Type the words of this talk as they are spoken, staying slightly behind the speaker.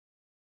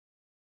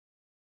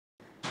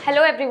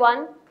Hello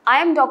everyone,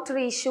 I am Dr.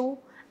 Ishu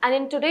and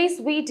in today's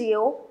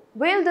video,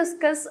 we'll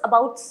discuss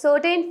about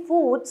certain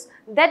foods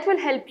that will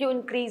help you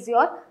increase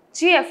your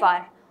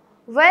GFR.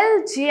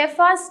 Well,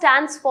 GFR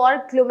stands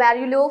for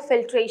Glomerular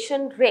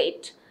Filtration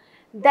Rate.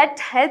 That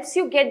helps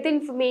you get the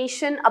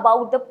information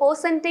about the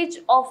percentage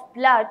of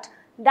blood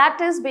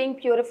that is being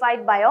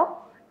purified by your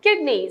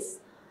kidneys.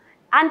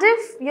 And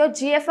if your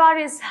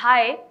GFR is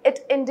high,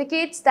 it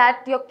indicates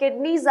that your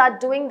kidneys are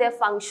doing their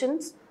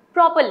functions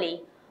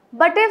properly.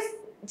 But if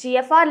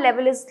GFR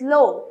level is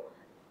low,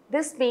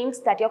 this means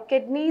that your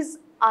kidneys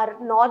are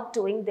not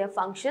doing their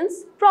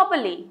functions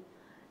properly.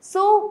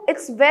 So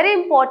it's very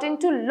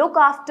important to look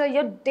after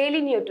your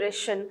daily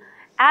nutrition,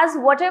 as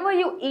whatever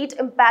you eat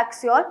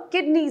impacts your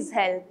kidneys'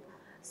 health.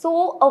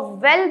 So a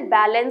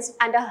well-balanced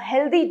and a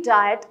healthy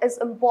diet is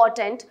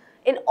important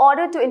in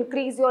order to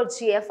increase your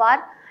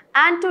GFR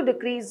and to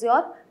decrease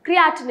your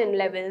creatinine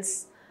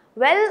levels.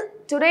 Well,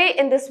 today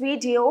in this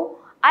video,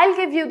 I'll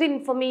give you the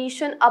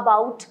information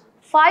about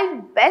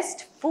 5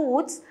 best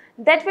foods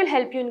that will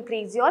help you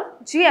increase your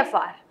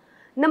GFR.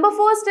 Number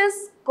first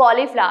is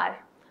cauliflower.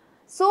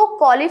 So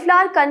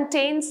cauliflower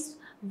contains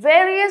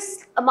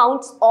various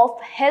amounts of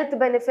health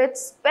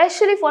benefits,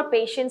 especially for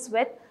patients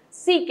with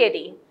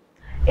CKD.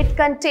 It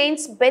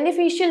contains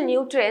beneficial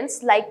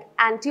nutrients like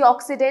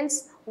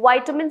antioxidants,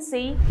 vitamin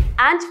C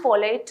and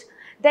folate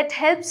that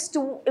helps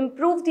to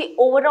improve the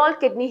overall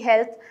kidney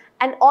health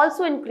and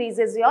also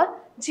increases your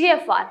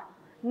GFR.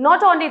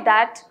 Not only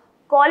that,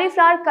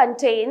 cauliflower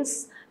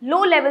contains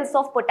low levels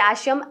of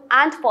potassium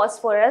and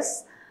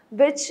phosphorus,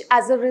 which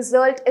as a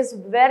result is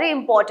very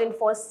important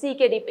for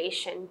CKD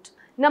patient.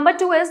 Number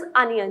 2 is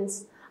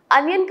onions.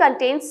 Onion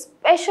contains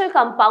special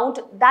compound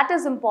that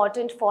is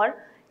important for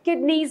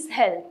kidneys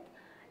health.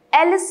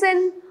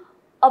 Allicin,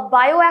 a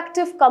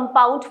bioactive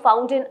compound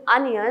found in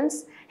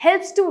onions,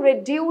 helps to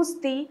reduce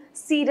the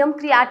serum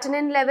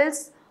creatinine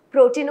levels,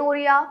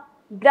 proteinuria,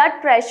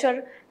 blood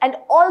pressure and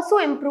also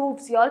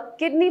improves your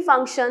kidney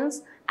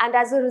functions and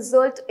as a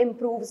result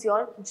improves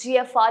your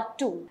GFR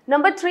too.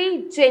 Number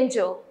 3,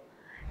 ginger.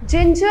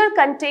 Ginger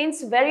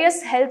contains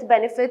various health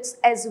benefits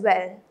as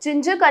well.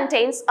 Ginger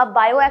contains a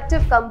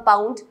bioactive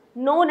compound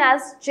known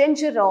as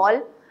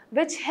gingerol,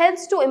 which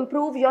helps to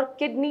improve your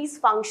kidneys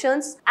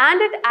functions,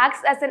 and it acts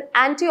as an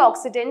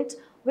antioxidant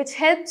which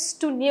helps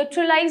to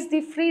neutralize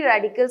the free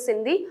radicals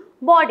in the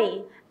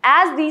body,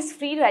 as these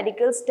free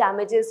radicals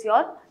damages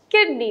your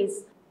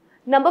kidneys.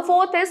 Number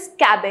 4 is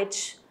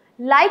cabbage.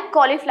 Like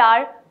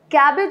cauliflower,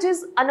 cabbage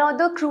is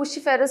another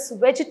cruciferous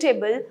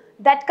vegetable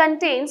that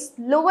contains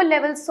lower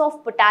levels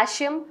of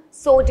potassium,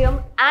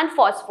 sodium and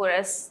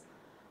phosphorus.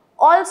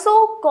 Also,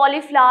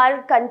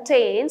 cauliflower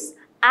contains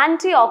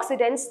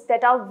antioxidants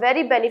that are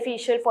very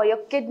beneficial for your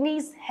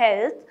kidneys'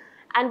 health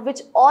and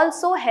which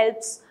also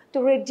helps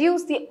to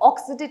reduce the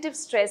oxidative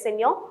stress in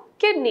your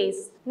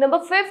kidneys. Number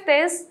 5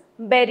 is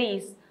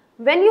berries.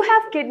 When you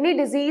have kidney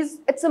disease,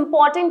 it's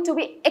important to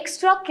be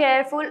extra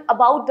careful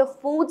about the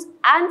foods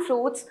and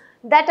fruits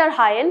that are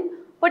high in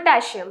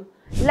potassium.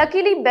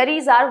 Luckily,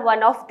 berries are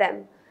one of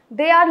them.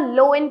 They are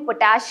low in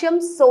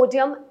potassium,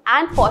 sodium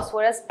and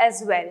phosphorus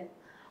as well.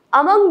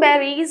 Among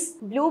berries,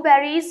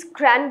 blueberries,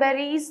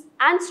 cranberries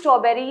and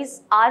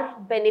strawberries are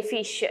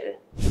beneficial,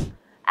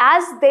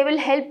 as they will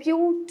help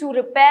you to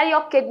repair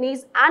your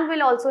kidneys and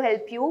will also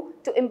help you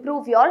to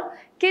improve your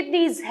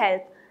kidneys'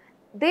 health.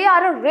 They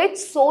are a rich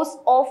source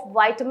of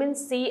vitamin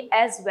C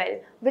as well,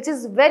 which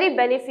is very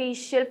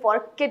beneficial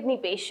for kidney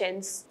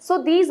patients.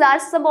 So these are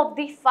some of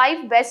the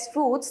 5 best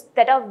foods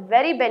that are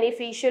very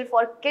beneficial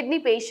for kidney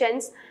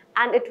patients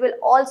and it will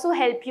also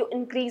help you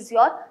increase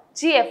your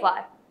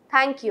GFR.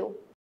 Thank you.